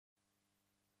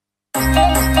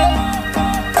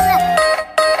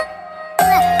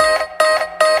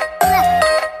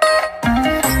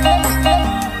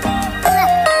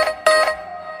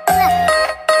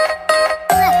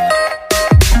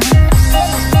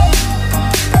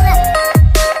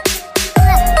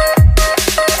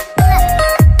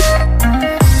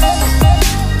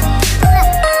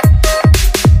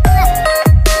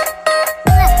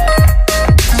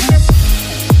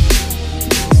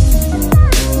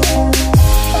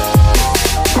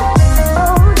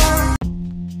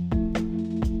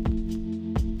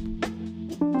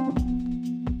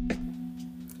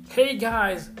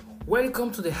guys,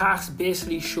 welcome to the Ask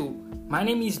Basely Show. My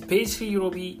name is Basely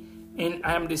Robi and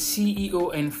I am the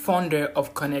CEO and founder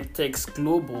of Connectex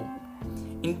Global.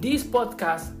 In this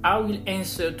podcast, I will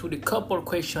answer to the couple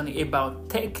questions about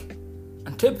tech,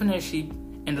 entrepreneurship,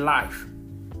 and life.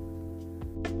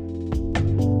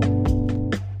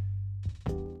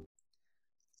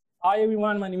 Hi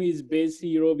everyone, my name is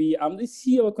Basely Robi. I'm the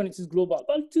CEO of Connectex Global,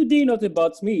 but today not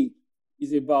about me,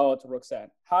 it's about Roxanne.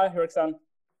 Hi Roxanne.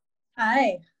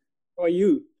 Hi. How are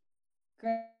you?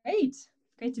 Great.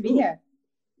 Great to be here.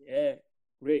 Yeah,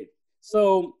 great.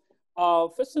 So,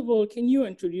 first of all, can you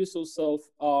introduce yourself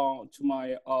to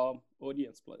my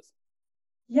audience, please?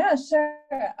 Yeah, sure.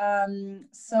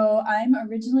 So I'm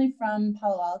originally from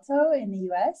Palo Alto in the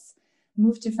US,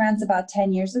 moved to France about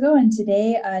 10 years ago, and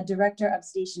today director of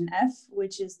Station F,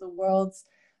 which is the world's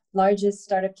largest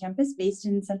startup campus based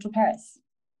in central Paris.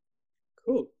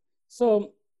 Cool.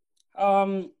 So,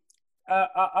 um,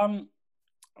 I'm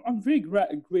very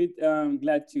glad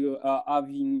to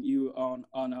having you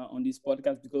on this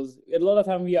podcast because a lot of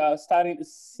time we are starting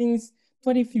since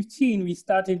 2015 we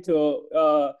started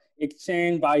to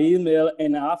exchange by email,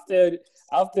 and after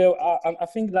I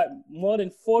think like more than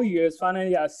 4 years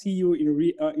finally I see you in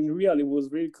real. It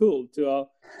was really cool to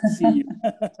see you.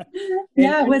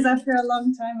 Yeah, it was after a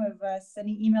long time of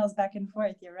sending emails back and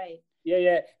forth. You're right.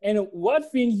 Yeah. And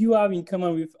what thing you have in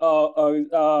common with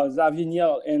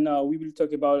Xavier, and we will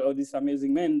talk about all this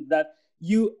amazing man that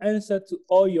you answer to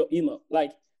all your email.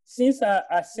 Like since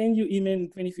I send you email in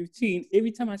 2015,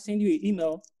 every time I send you an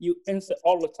email, you answer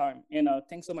all the time. And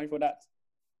thanks so much for that.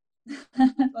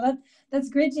 Well,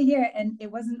 that's great to hear. And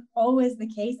it wasn't always the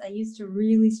case. I used to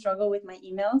really struggle with my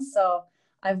emails. So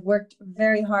I've worked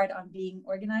very hard on being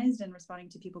organized and responding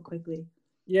to people quickly.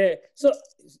 Yeah. So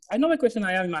I know a question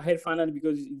I have in my head finally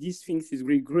because these things is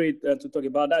really great to talk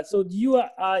about that. So do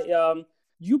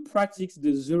you practice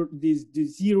the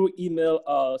zero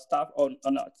email stuff or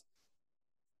not?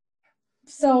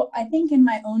 So I think in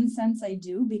my own sense, I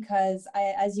do, because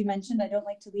as you mentioned, I don't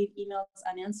like to leave emails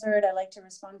unanswered. I like to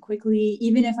respond quickly,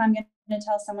 even if I'm going to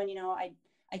tell someone,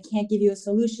 I can't give you a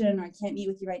solution or I can't meet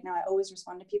with you right now. I always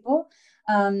respond to people.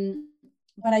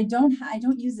 But I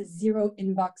don't use a zero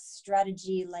inbox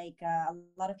strategy like a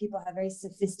lot of people have very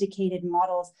sophisticated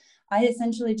models. I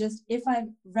essentially just, if I've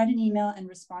read an email and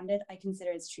responded, I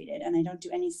consider it's treated, and I don't do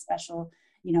any special,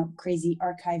 crazy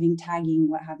archiving, tagging,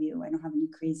 what have you. I don't have any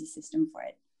crazy system for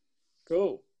it.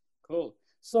 Cool.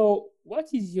 So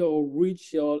what is your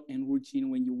ritual and routine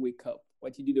when you wake up?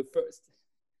 What you do the first?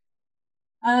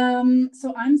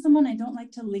 So I'm someone, I don't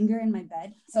like to linger in my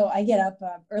bed. So I get up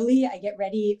early, I get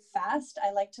ready fast.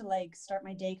 I like to start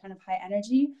my day kind of high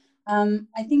energy.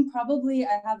 I think probably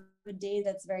I have a day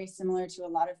that's very similar to a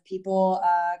lot of people,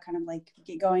 kind of like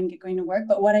get going to work.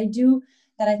 But what I do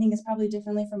that I think is probably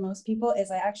differently from most people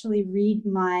is I actually read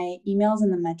my emails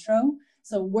in the metro.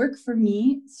 So work for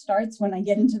me starts when I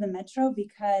get into the metro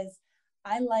because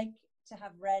I like to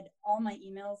have read all my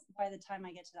emails by the time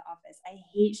I get to the office. I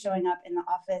hate showing up in the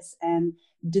office and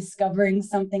discovering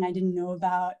something I didn't know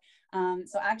about.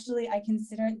 So actually, I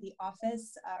consider the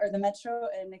office or the metro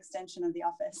an extension of the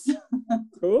office.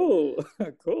 Cool,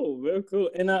 cool, very cool.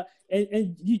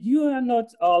 And you are not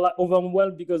like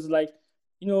overwhelmed because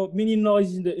many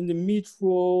noise in the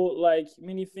metro, like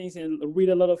many things, and read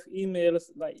a lot of emails.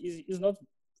 Like is not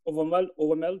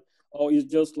overwhelmed, or is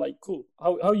just like cool.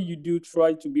 How you do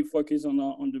try to be focused on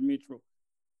the metro?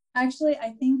 Actually, I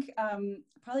think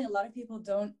probably a lot of people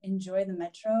don't enjoy the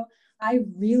metro. I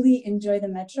really enjoy the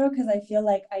metro because I feel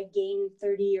like I gain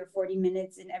 30 or 40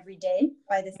 minutes in every day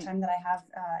by this time that I have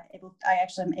I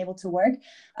actually am able to work.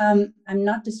 I'm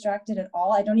not distracted at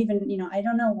all. I don't even, I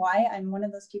don't know why. I'm one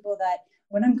of those people that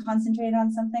when I'm concentrated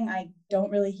on something, I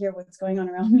don't really hear what's going on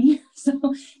around me.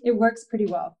 So it works pretty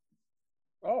well.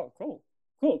 Oh, cool.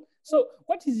 So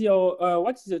what is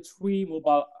the three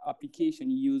mobile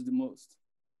application you use the most?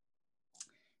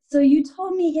 So you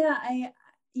told me,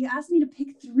 you asked me to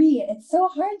pick three. It's so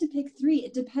hard to pick three.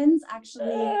 It depends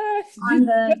actually on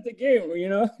that's the game,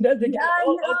 That's the game. Yeah,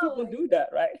 All people do that,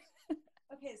 right?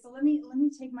 Okay, so let me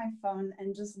take my phone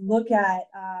and just look at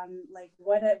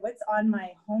what's on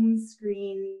my home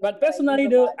screen. But personally,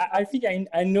 though, I think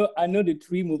I know the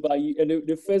three mobile.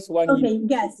 The first one. Okay,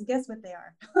 guess what they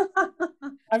are.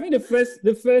 I think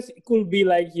the first could be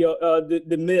like your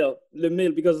the mail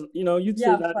because you'd say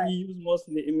that you use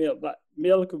mostly the email, but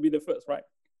mail could be the first, right?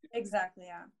 Exactly.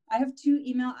 Yeah, I have two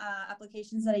email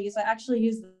applications that I use. I actually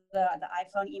use the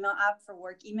iPhone email app for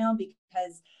work email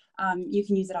because you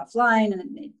can use it offline, and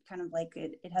it kind of like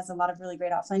it has a lot of really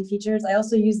great offline features. I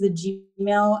also use the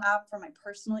Gmail app for my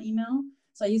personal email.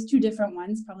 So I use two different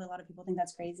ones. Probably a lot of people think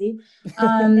that's crazy.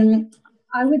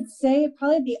 I would say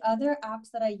probably the other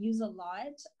apps that I use a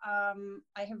lot.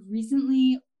 I have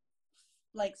recently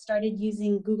started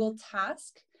using Google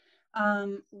Task,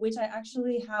 which I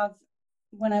actually have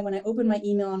when I open my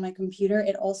email on my computer,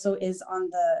 it also is on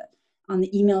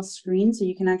the email screen. So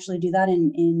you can actually do that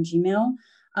in Gmail.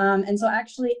 And so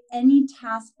actually any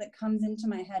task that comes into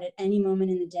my head at any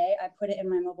moment in the day, I put it in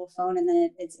my mobile phone and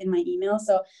then it's in my email.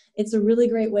 So it's a really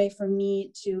great way for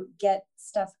me to get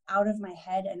stuff out of my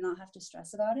head and not have to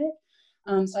stress about it.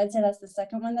 So I'd say that's the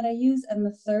second one that I use. And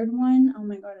the third one, oh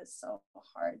my God, it's so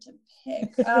hard to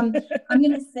pick. I'm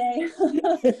going to say,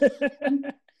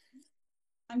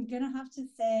 I'm going to have to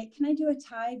say, can I do a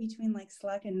tie between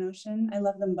Slack and Notion? I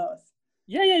love them both.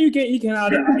 Yeah, you can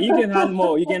add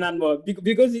more. You can add more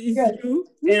because it's Good. You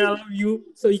and I love you,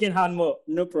 so you can add more.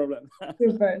 No problem.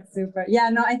 Super. Yeah,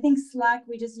 no, I think Slack,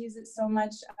 we just use it so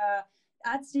much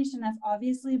at Station F,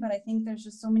 obviously, but I think there's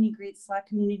just so many great Slack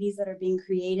communities that are being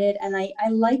created, and I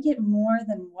like it more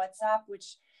than WhatsApp,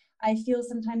 which I feel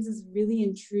sometimes is really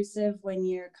intrusive when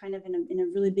you're kind of in a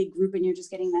really big group and you're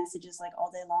just getting messages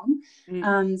all day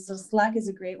long. So Slack is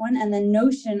a great one, and then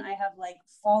Notion, I have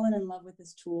fallen in love with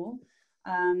this tool.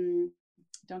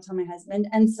 Don't tell my husband,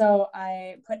 and so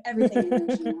I put everything in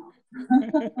Notion now.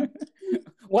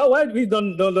 Why we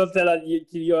don't tell that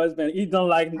to your husband? He don't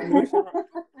like Notion.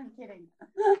 I'm kidding.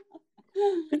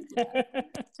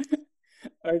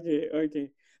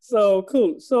 Okay. So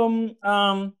cool. So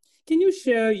can you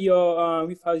share your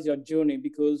with us your journey?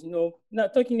 Because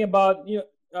not talking about your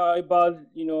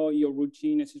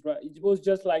routine, etc. It was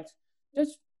just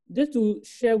just to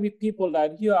share with people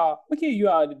that you are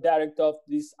the director of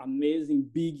this amazing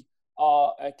big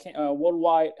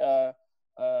worldwide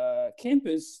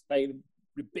campus, the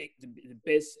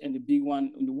best and the big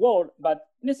one in the world. But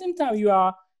at the same time, you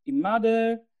are a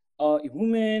mother, a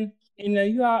woman, and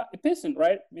you are a person,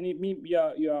 right?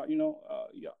 You're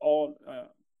all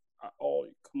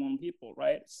common people,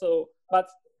 right? So, but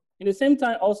at the same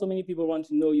time, also many people want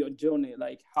to know your journey,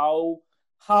 like how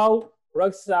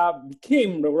Roxa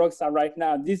became the Roxa right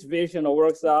now, this version of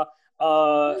Roxa,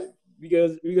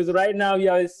 because right now you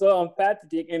are so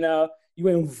empathetic and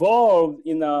you're involved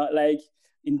in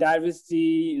in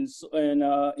diversity,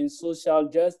 in social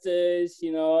justice,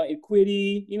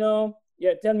 equity,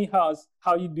 Yeah, tell me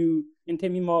how you do, and tell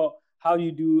me more how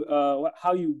you do,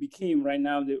 how you became right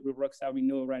now the Roxa we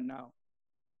know right now.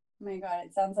 Oh my God,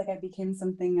 it sounds like I became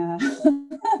something a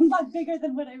lot bigger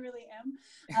than what I really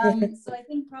am. So I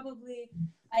think probably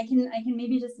I can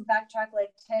maybe just backtrack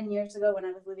 10 years ago when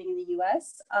I was living in the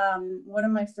US. One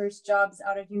of my first jobs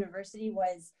out of university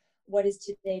was what is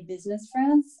today Business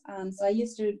France. So I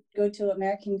used to go to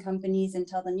American companies and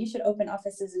tell them you should open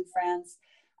offices in France.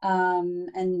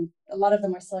 And a lot of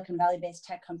them were Silicon Valley based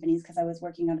tech companies because I was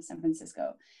working out of San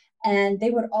Francisco. And they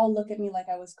would all look at me like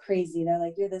I was crazy. They're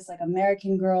like, you're this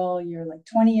American girl, you're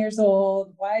 20 years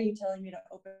old. Why are you telling me to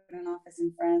open an office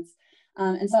in France?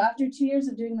 And so after 2 years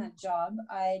of doing that job,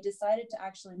 I decided to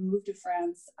actually move to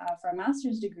France for a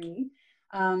master's degree.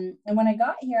 And when I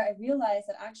got here, I realized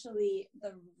that actually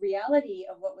the reality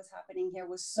of what was happening here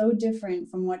was so different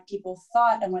from what people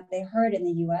thought and what they heard in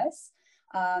the US.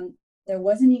 There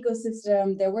was an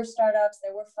ecosystem, there were startups,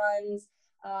 there were funds.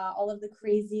 All of the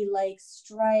crazy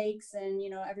strikes and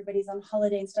everybody's on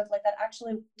holiday and stuff like that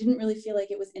actually didn't really feel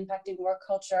like it was impacting work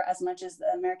culture as much as the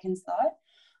Americans thought.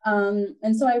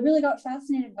 And so I really got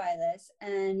fascinated by this,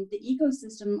 and the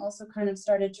ecosystem also kind of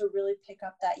started to really pick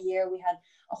up that year. We had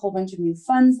a whole bunch of new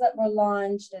funds that were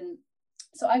launched, and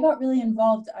so I got really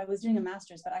involved. I was doing a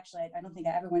master's, but actually I don't think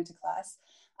I ever went to class.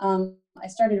 I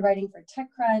started writing for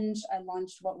TechCrunch. I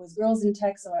launched what was Girls in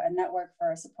Tech, so a network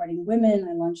for supporting women.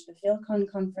 I launched the FailCon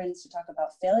conference to talk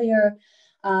about failure.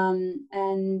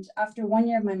 And after 1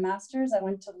 year of my master's, I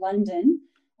went to London,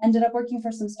 ended up working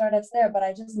for some startups there, but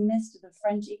I just missed the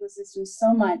French ecosystem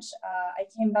so much. I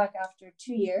came back after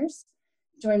 2 years,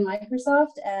 joined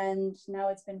Microsoft, and now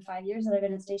it's been 5 years that I've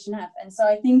been at Station F. And so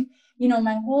I think,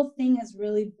 my whole thing has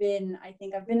really been, I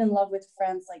think I've been in love with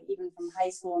France, even from high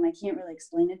school, and I can't really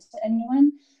explain it to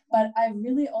anyone, but I've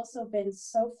really also been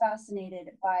so fascinated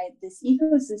by this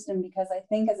ecosystem because I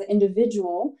think as an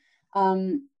individual,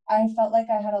 I felt like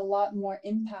I had a lot more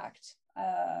impact,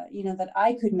 that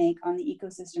I could make on the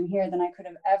ecosystem here than I could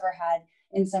have ever had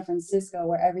in San Francisco,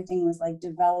 where everything was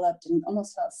developed and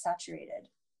almost felt saturated.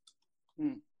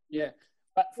 Yeah,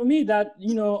 but for me, that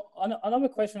another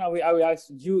question I will ask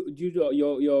due to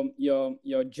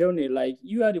your journey,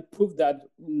 you had to prove that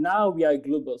now we are a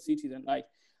global citizen,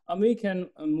 American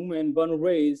woman born and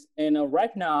raised, and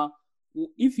right now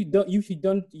if you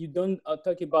don't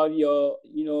talk about your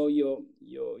your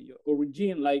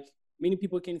origin, like many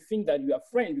people can think that you are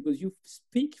French because you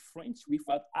speak French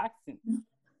without accent,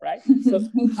 right? So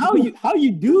Thank you. how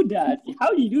you do that?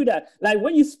 How you do that? Like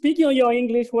when you speak in your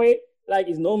English way, like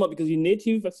it's normal because you're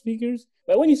native speakers.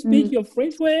 But when you speak Mm. your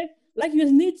French way, like you're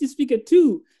a native speaker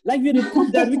too. Like you're the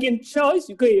proof that we can choose.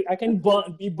 Okay, I can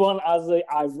be born as a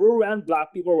Ivorian,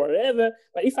 black people, whatever.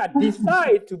 But if I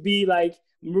decide to be like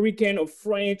American or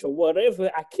French or whatever,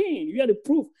 I can. You are the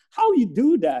proof. How you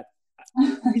do that?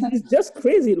 It's just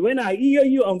crazy. When I hear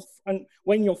you on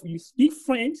when you speak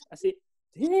French, I say,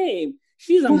 "Damn,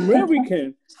 she's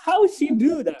American. How she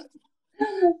do that?"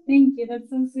 Thank you. That's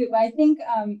so sweet. But I think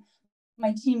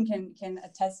my team can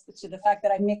attest to the fact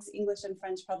that I mix English and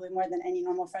French probably more than any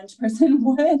normal French person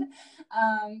would.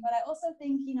 But I also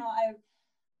think,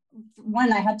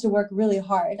 I had to work really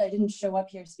hard. I didn't show up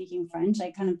here speaking French. I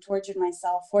kind of tortured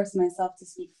myself, forced myself to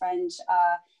speak French.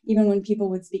 Even when people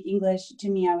would speak English to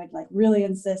me, I would like really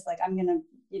insist, like I'm gonna,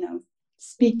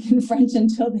 speak in French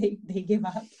until they give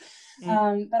up.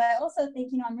 Mm. But I also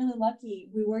think, I'm really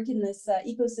lucky. We work in this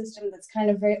ecosystem that's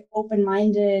kind of very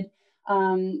open-minded.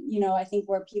 I think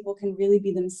where people can really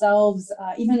be themselves,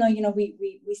 even though,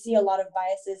 we see a lot of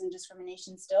biases and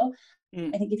discrimination still. I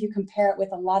Mm. think if you compare it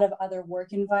with a lot of other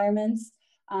work environments,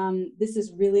 this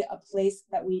is really a place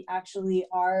that we actually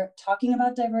are talking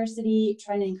about diversity,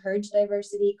 trying to encourage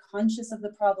diversity, conscious of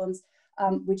the problems,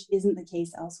 which isn't the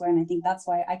case elsewhere. And I think that's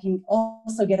why I can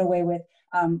also get away with,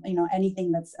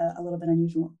 anything that's a little bit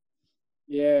unusual.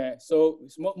 Yeah. So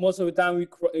most of the time,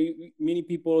 many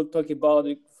people talk about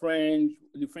the French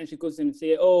ecosystem, and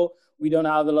say, "Oh, we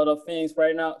don't have a lot of things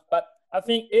right now." But I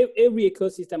think every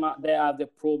ecosystem out there have the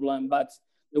problem. But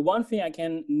the one thing I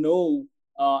can know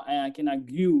and I can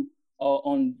argue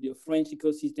on the French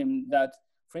ecosystem, that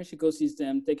French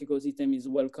ecosystem, tech ecosystem, is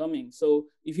welcoming. So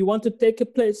if you want to take a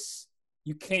place,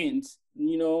 you can't.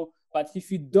 But if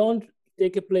you don't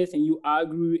take a place and you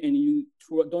argue and you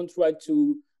don't try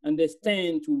to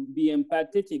understand, to be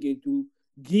empathetic, and to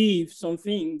give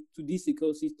something to this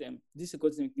ecosystem. This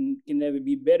ecosystem can never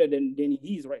be better than it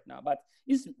is right now. But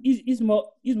it's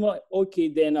more okay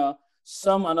than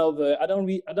some another. I don't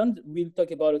really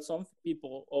talk about some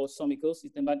people or some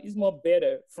ecosystem, but it's more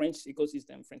better. French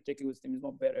ecosystem, French tech ecosystem is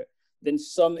more better than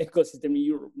some ecosystem in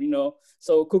Europe.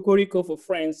 So Cocorico for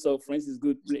France, so France is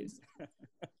good place.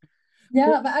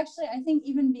 Yeah, but actually, I think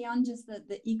even beyond just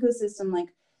the ecosystem,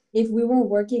 like if we were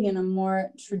working in a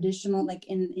more traditional, like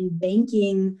in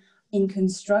banking, in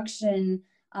construction,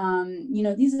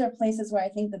 these are places where I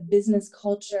think the business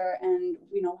culture and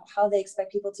how they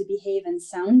expect people to behave and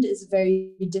sound is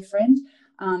very different.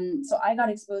 So I got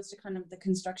exposed to kind of the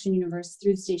construction universe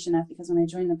through Station F, because when I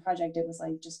joined the project, it was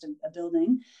like just a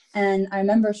building. And I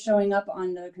remember showing up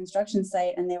on the construction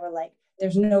site and they were like,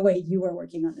 "There's no way you are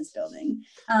working on this building,"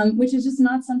 which is just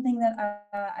not something that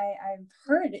I've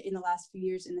heard in the last few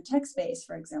years in the tech space,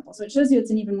 for example. So it shows you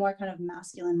it's an even more kind of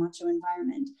masculine, macho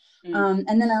environment.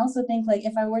 And then I also think, like,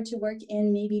 if I were to work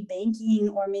in maybe banking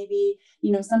or maybe,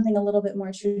 something a little bit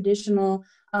more traditional,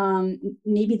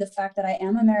 maybe the fact that I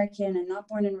am American and not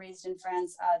born and raised in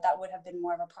France, that would have been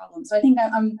more of a problem. So I think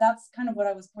that's kind of what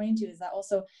I was pointing to, is that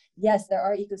also, yes, there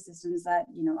are ecosystems that,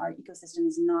 our ecosystem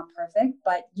is not perfect,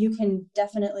 but you can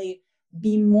definitely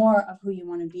be more of who you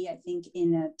want to be, I think,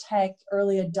 in a tech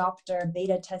early adopter,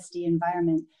 beta testy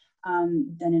environment,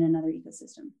 than in another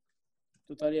ecosystem.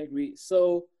 Totally agree.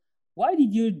 So, why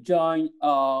did you join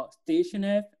Station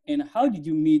F, and how did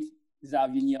you meet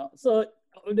Xavier? So,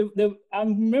 I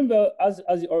remember, as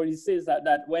you already says,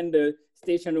 that when the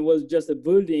station was just a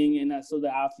building, and I saw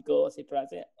the article, etc. I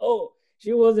said, "Oh,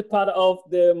 she was a part of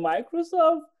the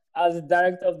Microsoft as a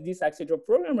director of this accelerator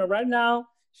program, and right now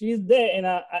she's there." And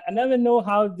I never know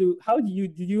how do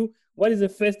you what is the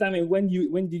first time, and when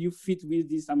did you fit with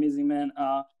this amazing man?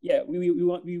 Yeah, we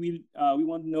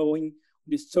want knowing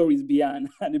the stories behind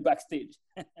the backstage.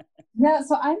 Yeah,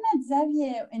 so I met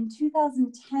Xavier in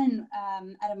 2010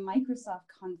 at a Microsoft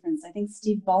conference. I think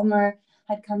Steve Ballmer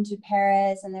had come to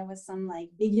Paris and there was some like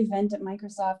big event at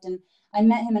Microsoft, and I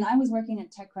met him and I was working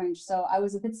at TechCrunch. So I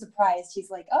was a bit surprised. He's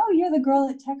like, "Oh, you're the girl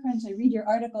at TechCrunch. I read your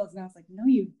articles." And I was like, "No,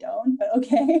 you don't, but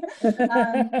okay."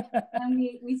 And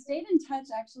we stayed in touch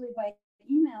actually by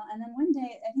email. And then one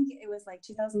day, I think it was like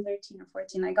 2013 or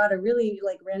 14, I got a really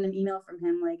like random email from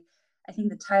him. Like, I think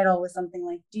the title was something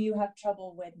like, "Do you have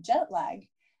trouble with jet lag?"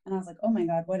 And I was like, "Oh my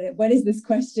God, what is this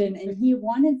question?" And he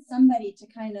wanted somebody to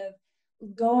kind of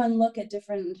go and look at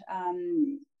different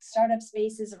startup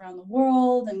spaces around the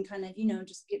world and kind of,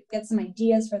 just get some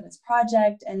ideas for this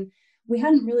project. And we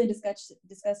hadn't really discussed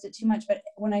it too much, but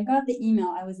when I got the email,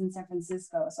 I was in San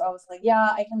Francisco. So I was like, yeah,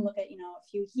 I can look at, a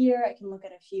few here. I can look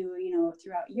at a few,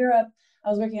 throughout Europe. I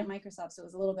was working at Microsoft, so it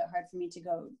was a little bit hard for me to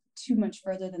go too much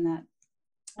further than that.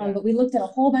 But we looked at a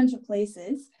whole bunch of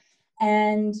places,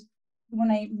 and when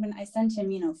I sent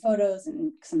him, photos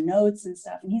and some notes and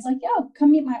stuff, and he's like, "Yo,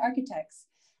 come meet my architects."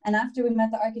 And after we met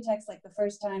the architects, like the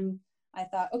first time, I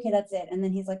thought, okay, that's it. And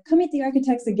then he's like, "Come meet the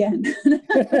architects again."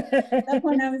 At that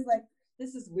point, I was like,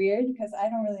 "This is weird," because I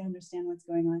don't really understand what's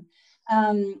going on.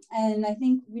 And I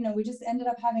think, we just ended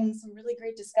up having some really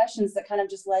great discussions that kind of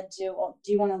just led to, well,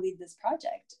 do you want to lead this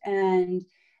project? And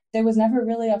there was never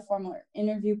really a formal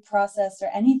interview process or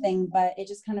anything, but it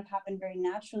just kind of happened very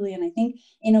naturally. And I think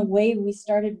in a way we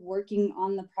started working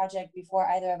on the project before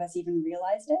either of us even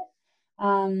realized it.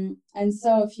 And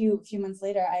so a few months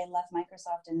later, I left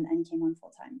Microsoft and came on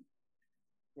full time.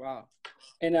 Wow.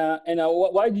 And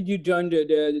why did you join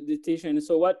the station?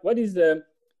 So what is the,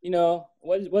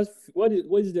 what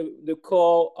is the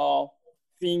core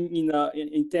thing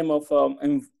in terms of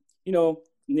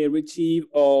narrative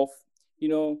of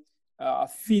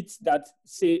fit that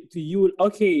say to you,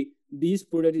 okay, this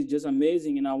product is just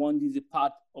amazing and I want this a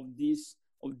part of this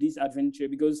adventure?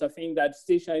 Because I think that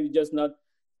station is just not,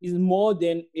 is more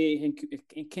than a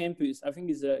campus. I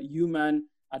think it's a human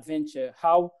adventure.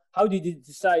 How did you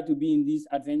decide to be in this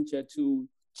adventure to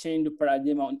change the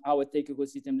paradigm on our tech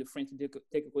ecosystem, the French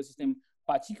tech ecosystem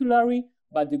particularly,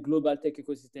 but the global tech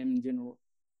ecosystem in general?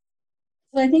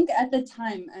 So I think at the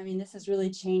time, this has really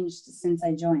changed since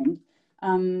I joined.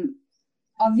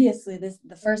 Obviously,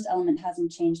 the first element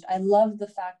hasn't changed. I love the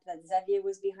fact that Xavier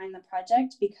was behind the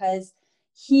project because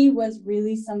he was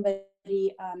really somebody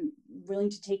willing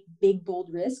to take big, bold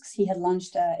risks. He had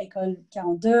launched École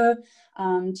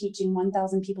 42, teaching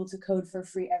 1,000 people to code for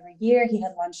free every year. He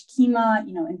had launched Kima,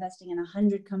 investing in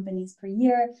 100 companies per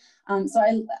year.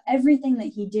 So everything that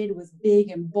he did was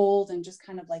big and bold and just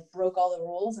kind of like broke all the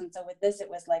rules. And so with this, it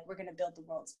was like, we're going to build the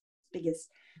world's biggest.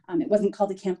 It wasn't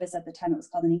called a campus at the time, it was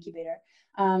called an incubator.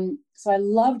 So I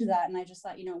loved that. And I just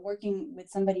thought, working with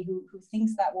somebody who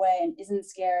thinks that way and isn't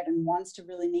scared and wants to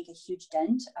really make a huge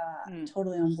dent,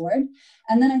 totally on board.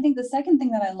 And then I think the second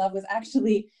thing that I love was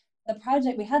actually the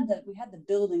project. We had the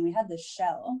building, we had the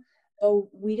shell,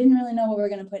 but we didn't really know what we were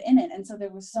going to put in it. And so there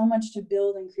was so much to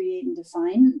build and create and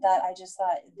define that I just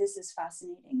thought, this is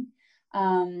fascinating.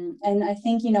 And I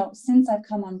think, since I've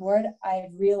come on board,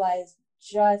 I've realized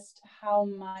just how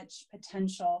much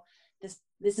potential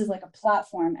this is like a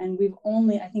platform, and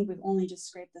I think we've only just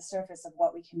scraped the surface of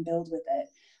what we can build with it.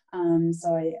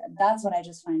 So that's what I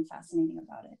just find fascinating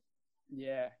about it.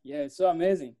 Yeah, it's so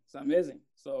amazing.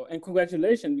 So, and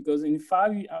congratulations, because in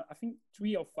 5, I think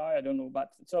 3 or 5, I don't know, but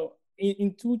so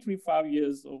in 2, 3, 5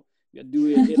 years, so you're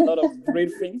doing a lot of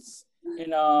great things.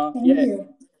 And now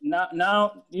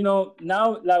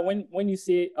like when you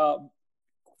say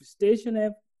Station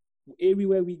F,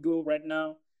 everywhere we go right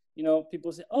now,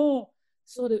 people say, oh,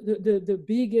 so the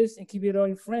biggest incubator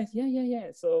in France.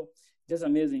 Yeah. So just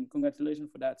amazing. Congratulations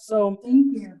for that. So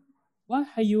thank you. Why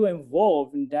are you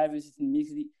involved in diversity and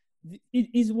mixity?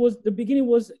 It was the beginning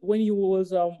was when you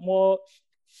was more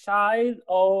child,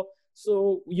 or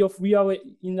so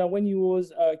when you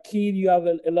was a kid, you have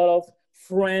a lot of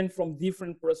friends from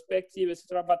different perspectives,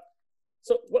 etc. But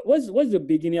so what's the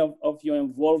beginning of your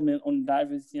involvement on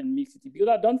diversity and mixity? Because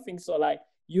I don't think so. Like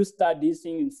you start this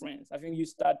thing in France. I think you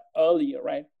start earlier,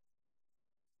 right?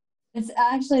 It's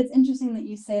interesting that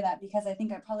you say that, because I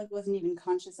think I probably wasn't even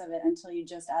conscious of it until you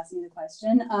just asked me the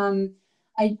question.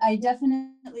 I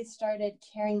definitely started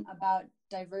caring about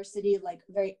diversity like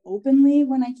very openly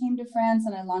when I came to France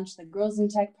and I launched the Girls in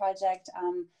Tech project.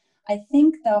 I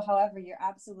think, though, however, you're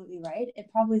absolutely right.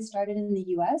 It probably started in the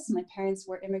US. My parents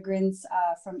were immigrants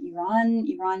from Iran.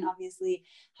 Iran obviously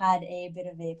had a bit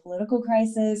of a political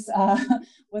crisis,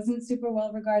 wasn't super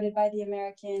well regarded by the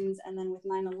Americans. And then with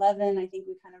 9/11, I think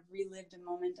we kind of relived a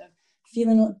moment of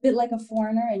feeling a bit like a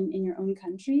foreigner in your own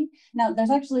country. Now,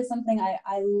 there's actually something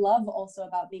I love also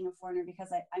about being a foreigner,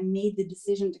 because I made the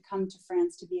decision to come to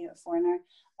France to be a foreigner.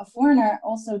 A foreigner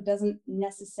also doesn't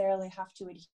necessarily have to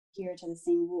adhere to the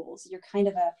same rules. You're kind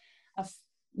of they're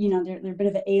a bit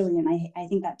of an alien. I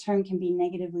think that term can be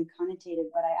negatively connotated,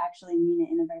 but I actually mean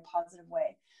it in a very positive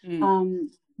way.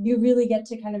 You really get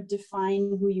to kind of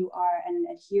define who you are and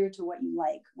adhere to what you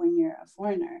like when you're a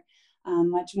foreigner,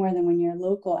 much more than when you're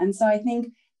local. And so I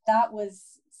think that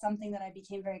was something that I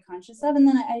became very conscious of. And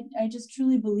then I just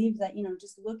truly believe that,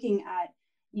 just looking at,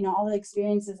 all the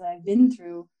experiences that I've been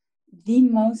through, the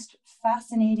most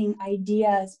fascinating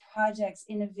ideas, projects,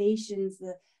 innovations,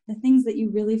 the things that you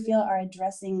really feel are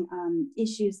addressing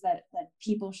issues that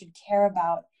people should care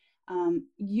about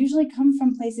usually come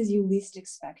from places you least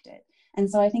expect it. And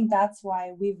so I think that's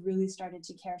why we've really started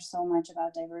to care so much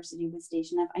about diversity with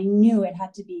Station F. I knew it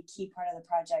had to be a key part of the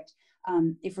project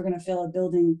if we're going to fill a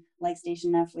building like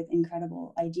Station F with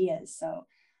incredible ideas. So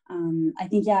I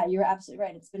think, yeah, you're absolutely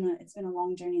right. It's been a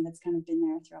long journey that's kind of been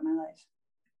there throughout my life.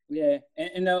 Yeah,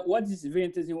 and what is very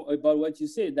interesting about what you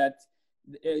say that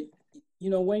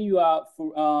when you are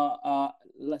for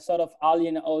sort of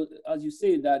alien, or as you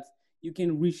say that you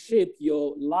can reshape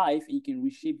your life and you can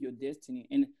reshape your destiny,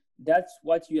 and that's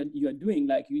what you are doing.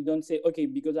 Like you don't say, okay,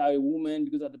 because I'm a woman,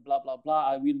 because of the blah blah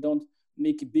blah, I will don't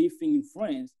make a big thing in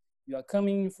France. You are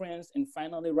coming in France, and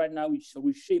finally, right now, we should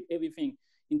reshape everything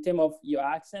in terms of your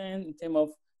accent, in terms of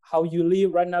how you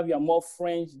live. Right now, you are more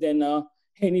French than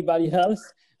anybody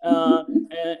else.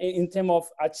 In terms of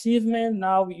achievement,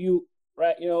 now you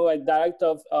right, a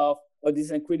director of this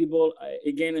incredible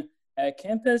again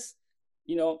campus.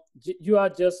 You are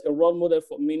just a role model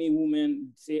for many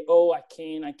women. Say, oh, I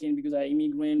can because I'm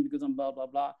immigrant, because I'm blah blah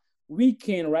blah. We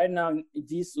can right now in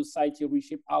this society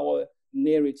reshape our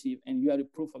narrative, and you are the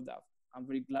proof of that. I'm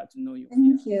very glad to know you.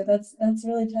 Thank you. That's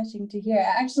really touching to hear.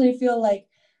 I actually feel like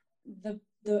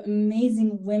the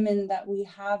amazing women that we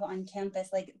have on campus,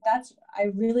 like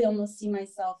I really almost see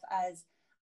myself as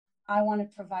I want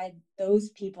to provide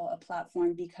those people a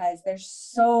platform because there's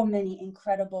so many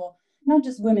incredible, not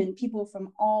just women, people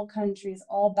from all countries,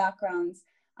 all backgrounds,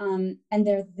 and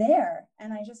they're there.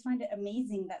 And I just find it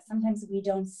amazing that sometimes we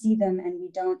don't see them and we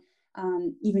don't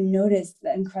even notice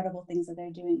the incredible things that they're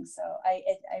doing. So I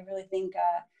really think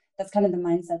that's kind of the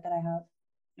mindset that I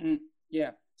have.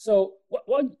 Yeah. So,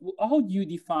 how do you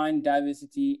define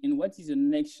diversity, and what is the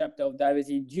next chapter of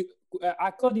diversity?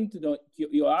 According to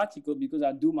your article, because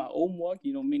I do my homework,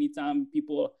 many times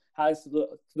people ask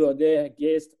their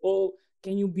guest, "Oh,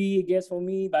 can you be a guest for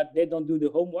me?" But they don't do the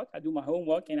homework. I do my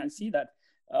homework, and I see that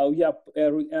we have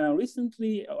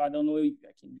recently. I don't know. It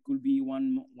could be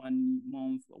one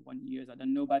month or 1 year. I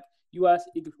don't know. But you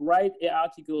write an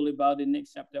article about the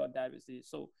next chapter of diversity.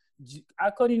 So,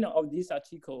 according of this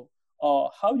article,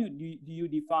 how do you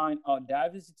define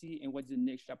diversity, and what's the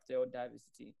next chapter of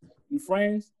diversity in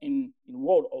France, in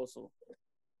world also?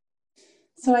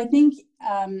 So I think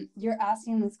you're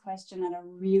asking this question at a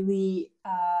really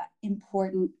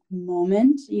important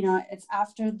moment. It's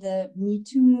after the Me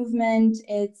Too movement.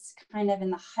 It's kind of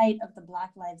in the height of the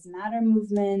Black Lives Matter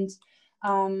movement.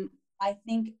 I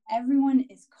think everyone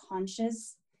is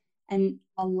conscious, and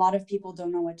a lot of people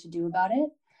don't know what to do about it.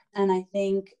 And I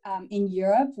think in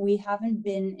Europe, we haven't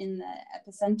been in the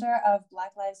epicenter of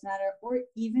Black Lives Matter or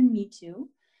even Me Too.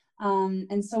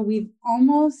 And so we've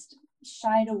almost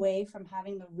shied away from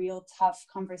having the real tough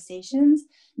conversations.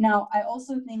 Now, I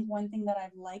also think one thing that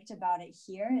I've liked about it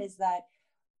here is that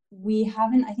we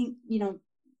haven't, I think,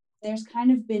 there's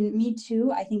kind of been Me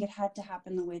Too. I think it had to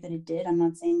happen the way that it did. I'm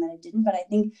not saying that it didn't, but I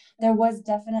think there was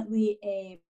definitely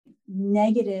a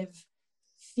negative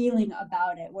feeling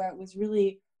about it where it was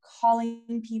really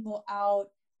calling people out,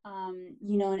 and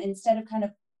instead of kind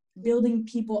of building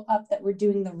people up that were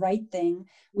doing the right thing,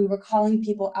 we were calling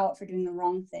people out for doing the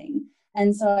wrong thing.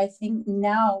 And so I think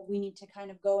now we need to kind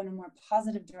of go in a more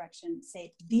positive direction,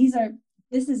 say,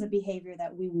 this is a behavior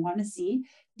that we want to see.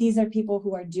 These are people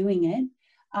who are doing it.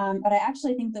 But I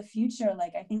actually think the future,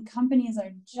 I think companies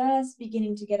are just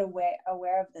beginning to get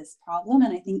aware of this problem.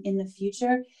 And I think in the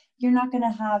future, you're not going to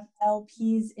have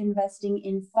LPs investing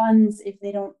in funds if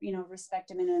they don't, respect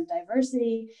a minimum of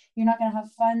diversity. You're not going to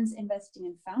have funds investing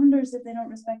in founders if they don't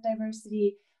respect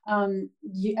diversity.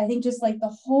 I think just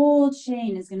the whole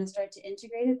chain is going to start to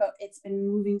integrate it, but it's been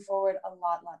moving forward a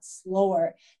lot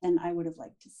slower than I would have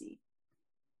liked to see.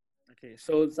 Okay,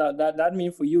 so that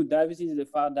means for you, diversity is the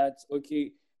fact that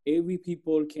okay, every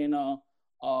people can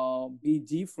be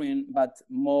different but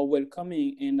more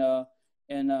welcoming, and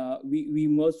we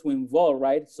must involve,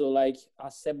 right? So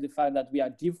accept the fact that we are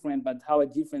different, but how a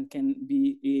different can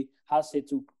be a asset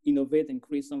to innovate and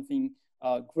create something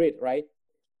great, right?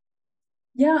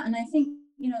 Yeah, and I think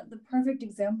the perfect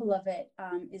example of it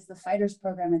is the Fighters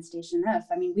program at Station F.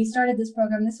 I mean, we started this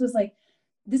program. This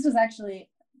was actually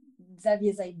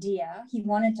Xavier's idea. He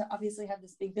wanted to obviously have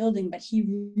this big building, but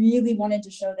he really wanted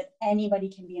to show that anybody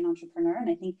can be an entrepreneur. And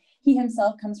I think he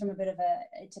himself comes from a bit of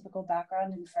a typical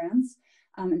background in France.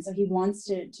 And so he wants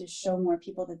to show more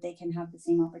people that they can have the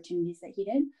same opportunities that he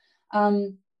did.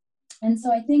 And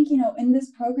so I think, in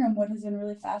this program, what has been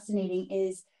really fascinating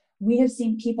is we have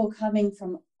seen people coming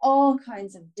from all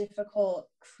kinds of difficult,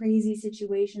 crazy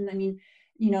situations. I mean,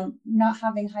 not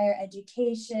having higher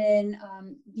education,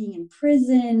 being in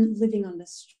prison, living on the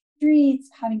streets,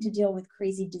 having to deal with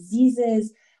crazy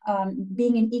diseases,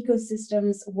 being in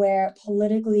ecosystems where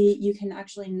politically you can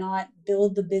actually not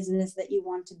build the business that you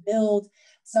want to build.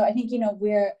 So I think,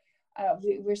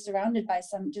 we're surrounded by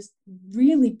some just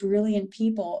really brilliant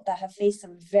people that have faced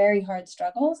some very hard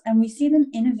struggles, and we see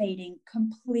them innovating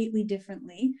completely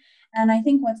differently. And I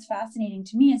think what's fascinating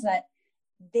to me is that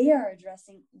they are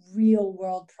addressing real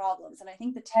world problems. And I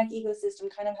think the tech ecosystem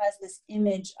kind of has this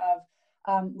image of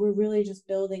we're really just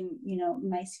building,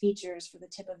 nice features for the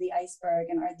tip of the iceberg,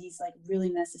 and are these like really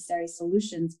necessary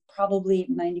solutions? Probably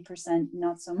 90%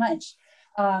 not so much.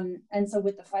 And so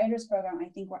with the Fighters program, I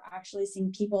think we're actually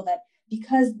seeing people that,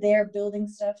 because they're building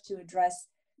stuff to address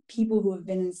people who have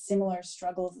been in similar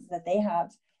struggles that they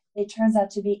have, it turns out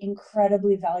to be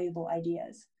incredibly valuable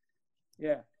ideas.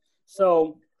 Yeah.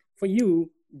 So for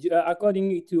you,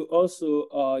 according to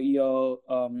also your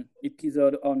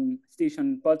episode on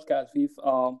Station Podcast with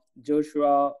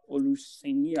Joshua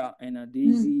Olusenia and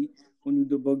Daisy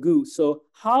Onudobogu. So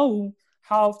how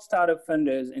startup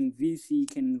funders and VC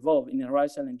can involve in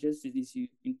racial injustice issue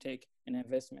in tech and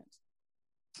investments?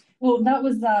 Well, that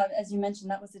was, as you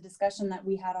mentioned, that was a discussion that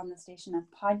we had on the Station F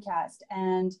podcast.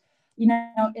 And,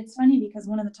 it's funny because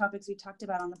one of the topics we talked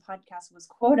about on the podcast was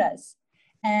quotas.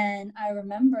 And I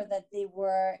remember that they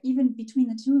were, even between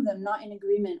the two of them, not in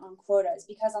agreement on quotas,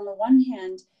 because on the one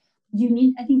hand, you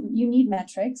need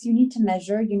metrics, you need to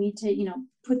measure, you need to,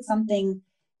 put something,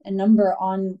 a number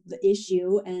on the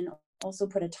issue, and also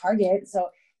put a target. So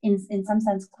in some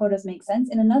sense, quotas make sense.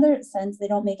 In another sense, they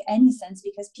don't make any sense,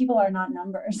 because people are not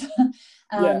numbers.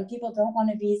 People don't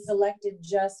want to be selected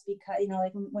just because,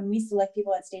 like when we select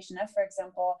people at Station F, for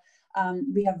example,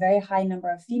 we have very high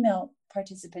number of female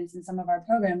participants in some of our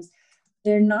programs.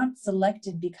 They're not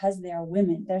selected because they are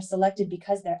women. They're selected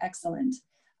because they're excellent.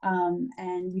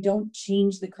 And we don't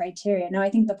change the criteria. Now,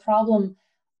 I think the problem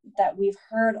that we've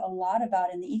heard a lot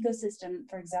about in the ecosystem,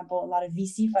 for example, a lot of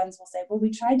VC funds will say, well,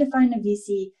 we tried to find a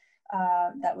VC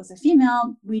that was a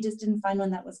female, we just didn't find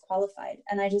one that was qualified.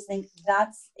 And I just think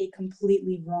that's a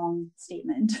completely wrong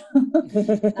statement.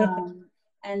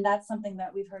 And that's something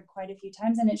that we've heard quite a few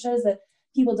times. And it shows that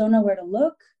people don't know where to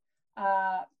look.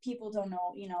 People don't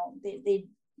know,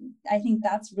 I think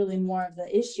that's really more of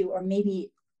the issue. Or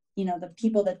maybe the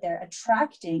people that they're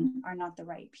attracting are not the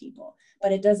right people,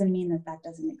 but it doesn't mean that that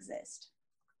doesn't exist.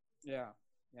 Yeah.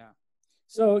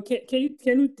 So can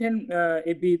you tell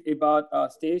a bit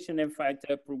about Station and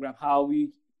Fighter program, how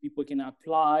people can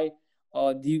apply,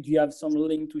 or do you have some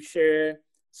link to share?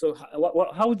 So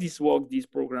how this work, this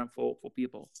program for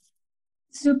people?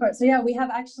 Super. So yeah, we have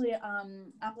actually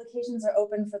applications are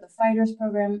open for the Fighters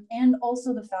program and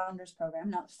also the Founders program.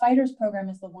 Now, the Fighters program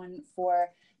is the one for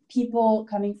people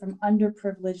coming from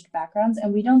underprivileged backgrounds,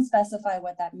 and we don't specify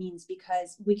what that means,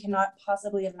 because we cannot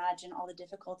possibly imagine all the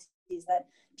difficulties that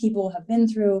people have been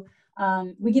through.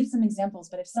 We give some examples,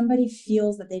 but if somebody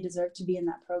feels that they deserve to be in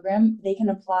that program, they can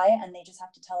apply, and they just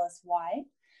have to tell us why.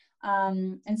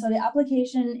 And so the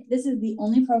application, this is the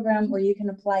only program where you can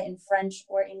apply in French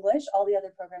or English. All the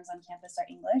other programs on campus are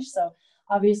English. So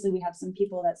obviously we have some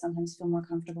people that sometimes feel more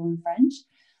comfortable in French.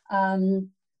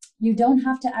 You don't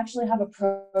have to actually have a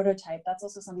prototype. That's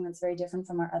also something that's very different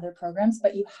from our other programs,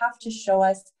 but you have to show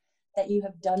us that you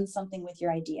have done something with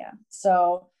your idea.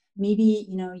 So maybe,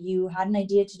 you had an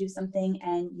idea to do something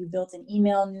and you built an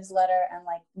email newsletter,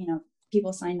 and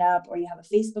people signed up, or you have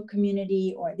a Facebook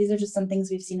community, or these are just some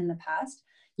things we've seen in the past.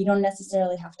 You don't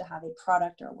necessarily have to have a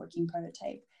product or a working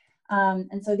prototype.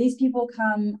 And so these people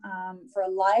come for a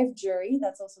live jury.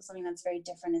 That's also something that's very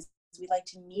different, is we like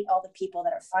to meet all the people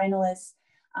that are finalists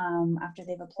after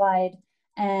they've applied.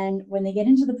 And when they get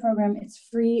into the program, it's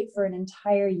free for an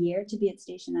entire year to be at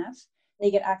Station F.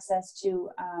 They get access to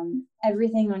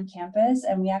everything on campus,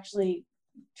 and we actually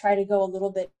try to go a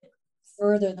little bit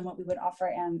further than what we would offer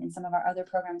in some of our other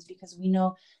programs, because we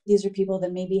know these are people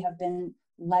that maybe have been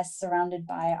less surrounded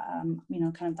by,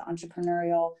 kind of the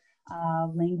entrepreneurial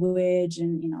language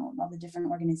and, all the different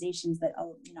organizations that,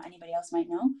 anybody else might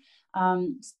know.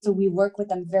 So we work with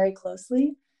them very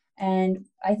closely. And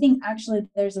I think actually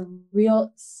there's a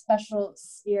real special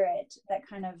spirit that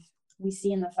kind of we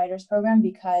see in the Fighters program,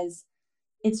 because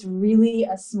it's really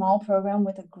a small program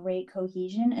with a great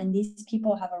cohesion. And these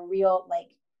people have a real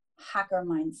hacker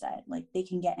mindset, they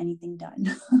can get anything done.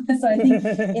 So I think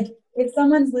if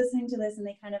someone's listening to this and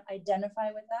they kind of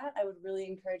identify with that, I would really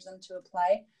encourage them to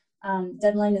apply.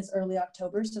 Deadline is early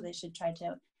October, so they should try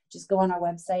to just go on our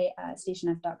website,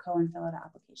 stationf.co, and fill out an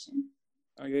application.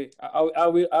 Okay, I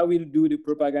will do the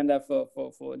propaganda for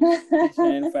the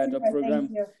Haitian fighter Super, thank program,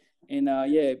 you.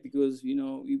 and yeah, because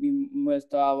we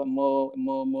must have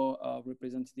more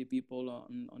representative people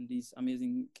on this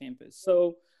amazing campus.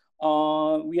 So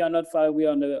we are not far. We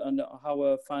are on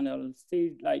our final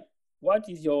stage. Like, what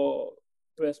is your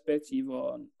perspective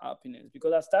on happiness?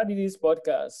 Because I started this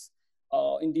podcast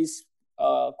in this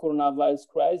coronavirus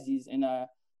crisis, and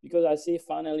because I say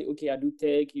finally, okay, I do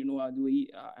tech, I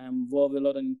am involved a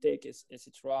lot in tech,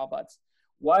 etc. But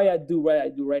why I do what I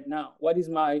do right now? What is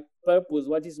my purpose?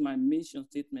 What is my mission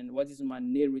statement? What is my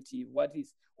narrative? What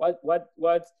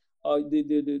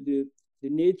the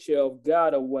nature of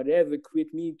God or whatever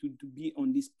create me to be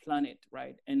on this planet,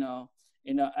 right? And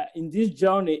in this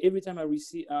journey, every time I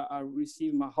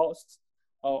receive my host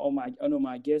or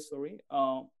my guest, sorry,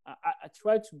 I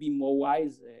try to be more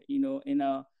wiser, and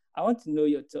I want to know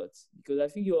your thoughts because I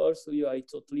think you are a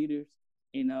thought leader,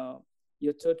 and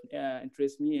your thought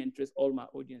interests me and interests all my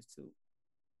audience too.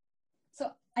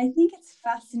 So I think it's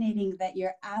fascinating that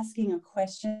you're asking a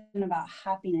question about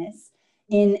happiness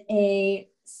in a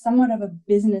somewhat of a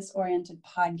business-oriented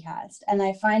podcast, and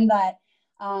I find that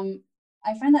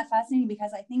fascinating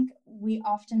because I think we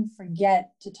often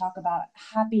forget to talk about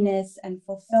happiness and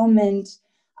fulfillment.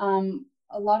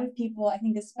 A lot of people, I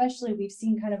think, especially we've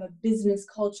seen kind of a business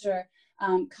culture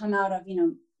come out of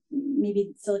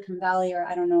maybe Silicon Valley or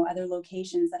I don't know other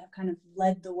locations that have kind of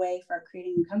led the way for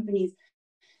creating companies.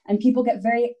 And people get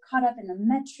very caught up in the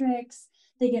metrics.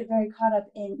 They get very caught up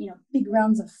in big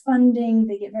rounds of funding.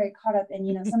 They get very caught up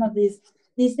in some of these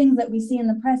things that we see in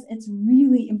the press. It's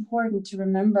really important to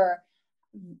remember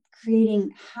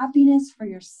creating happiness for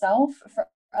yourself, for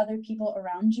other people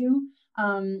around you.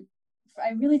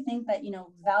 I really think that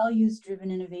values-driven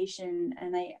innovation,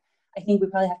 and I think we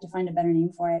probably have to find a better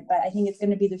name for it, but I think it's going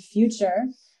to be the future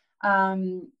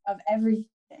of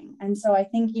everything. And so I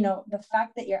think, the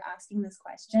fact that you're asking this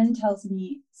question tells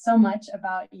me so much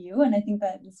about you. And I think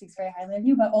that this speaks very highly of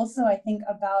you, but also I think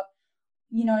about,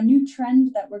 a new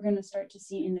trend that we're going to start to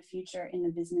see in the future in the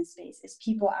business space is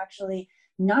people actually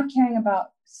not caring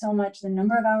about so much the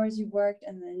number of hours you've worked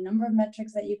and the number of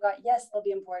metrics that you've got. Yes, they'll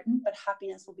be important, but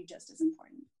happiness will be just as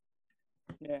important.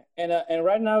 Yeah, and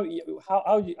right now,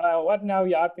 what now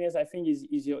your happiness? I think is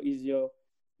your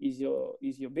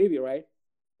baby, right?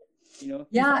 Yeah,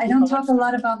 If I want I don't talk a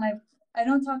lot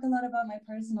about my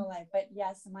personal life, but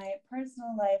yes, my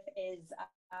personal life is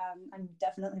I'm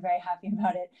definitely very happy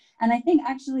about it. And I think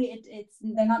actually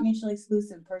they're not mutually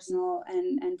exclusive, personal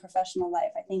and professional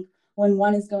life. I think when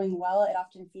one is going well, it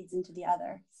often feeds into the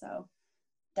other. So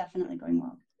definitely going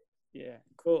well. Yeah,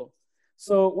 cool.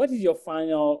 So what is your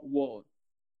final word?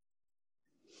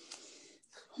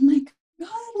 Oh my God,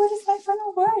 what is my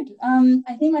final word?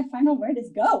 I think my final word is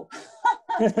go.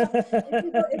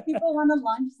 If people want to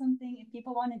launch something, if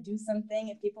people want to do something,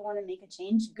 if people want to make a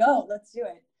change, go. Let's do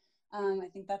it. I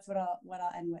think that's what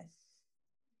I'll end with.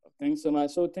 Thanks so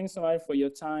much. So thanks so much for your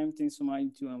time. Thanks so much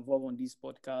to involve on this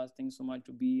podcast. Thanks so much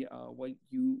to be what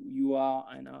you are,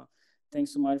 and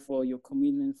thanks so much for your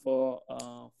commitment for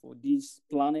this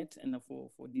planet and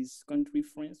for this country,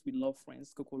 France. We love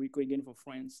France. Cocorico again for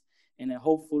France, and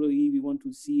hopefully we want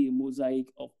to see a mosaic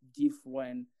of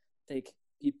different tech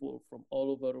people from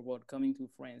all over the world coming to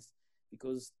France,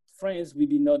 because France will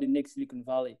be not the next Silicon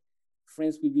Valley.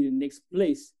 France will be the next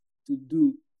place to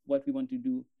do what we want to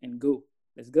do and go.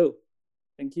 Let's go.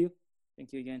 Thank you.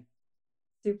 Thank you again.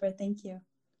 Super. Thank you.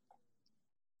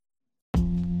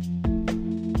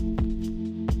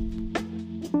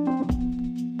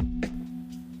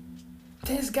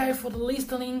 Thanks, guys, for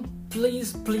listening.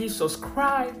 Please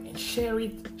subscribe and share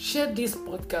it. Share this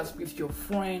podcast with your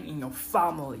friend and your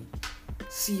family.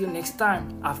 See you next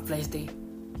time. Have a blessed day.